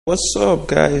What's up,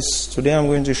 guys? Today I'm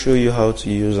going to show you how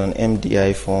to use an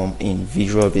MDI form in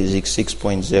Visual Basic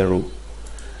 6.0.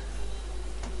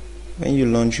 When you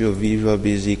launch your Visual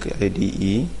Basic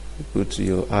IDE, go to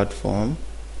your Add Form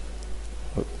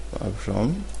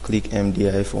option, click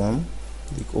MDI form,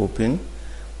 click Open.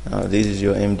 Now this is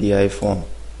your MDI form.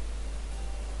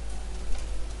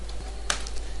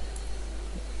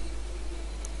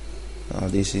 Now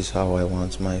this is how I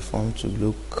want my form to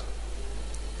look.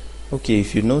 Okay,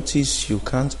 if you notice, you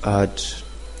can't add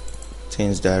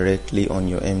things directly on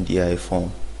your MDI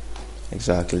form.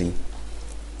 Exactly.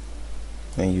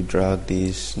 When you drag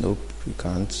this, nope, you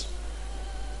can't.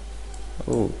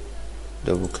 Oh,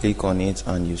 double click on it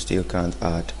and you still can't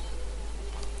add.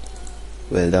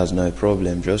 Well, that's no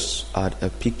problem. Just add a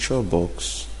picture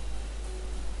box.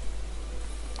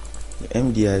 The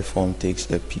MDI form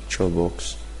takes a picture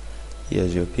box.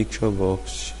 Here's your picture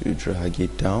box. You drag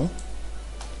it down.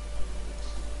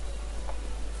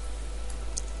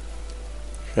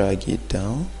 Drag it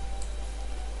down,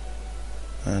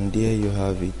 and there you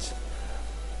have it.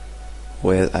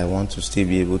 Well, I want to still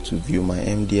be able to view my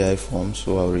MDI form,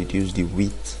 so I'll reduce the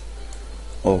width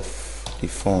of the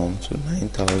form to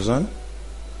 9,000,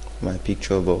 my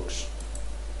picture box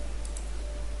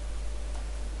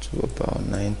to about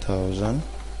 9,000.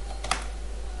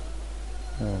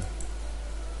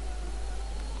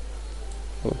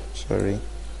 Oh, sorry.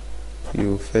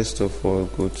 You first of all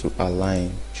go to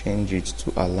align, change it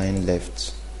to align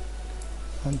left,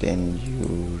 and then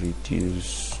you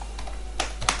reduce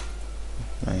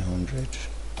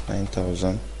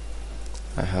 9,000.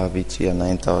 I have it here,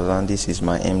 9,000. This is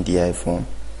my MDI form.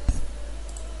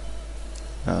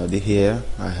 Now here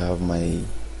I have my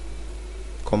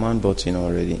command button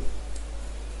already.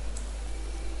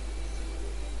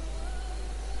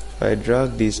 If I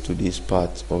drag this to this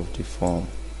part of the form,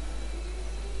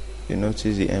 you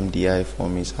notice the MDI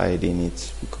form is hiding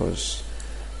it because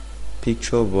the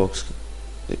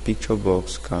picture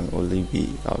box can only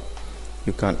be out.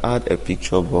 You can add a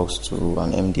picture box to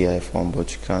an MDI form,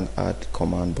 but you can't add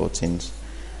command buttons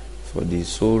for the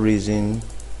sole reason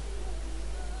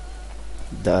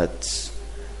that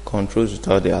controls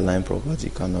without the align property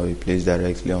cannot be placed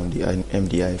directly on the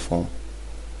MDI form.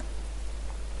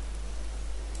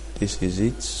 This is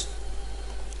it.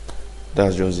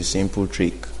 That's just a simple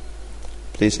trick.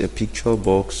 Place a picture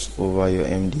box over your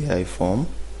MDI form,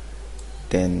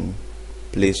 then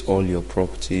place all your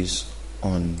properties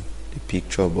on the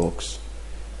picture box.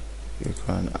 You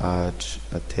can add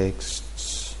a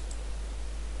text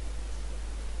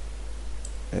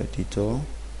editor,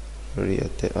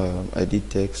 edit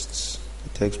text, a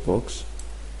text box.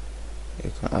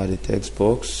 You can add a text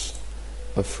box,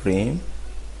 a frame.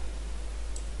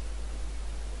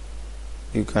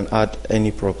 You can add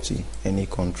any property, any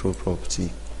control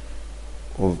property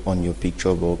on your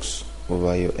picture box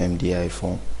over your MDI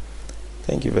form.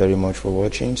 Thank you very much for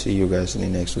watching. See you guys in the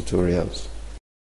next tutorials.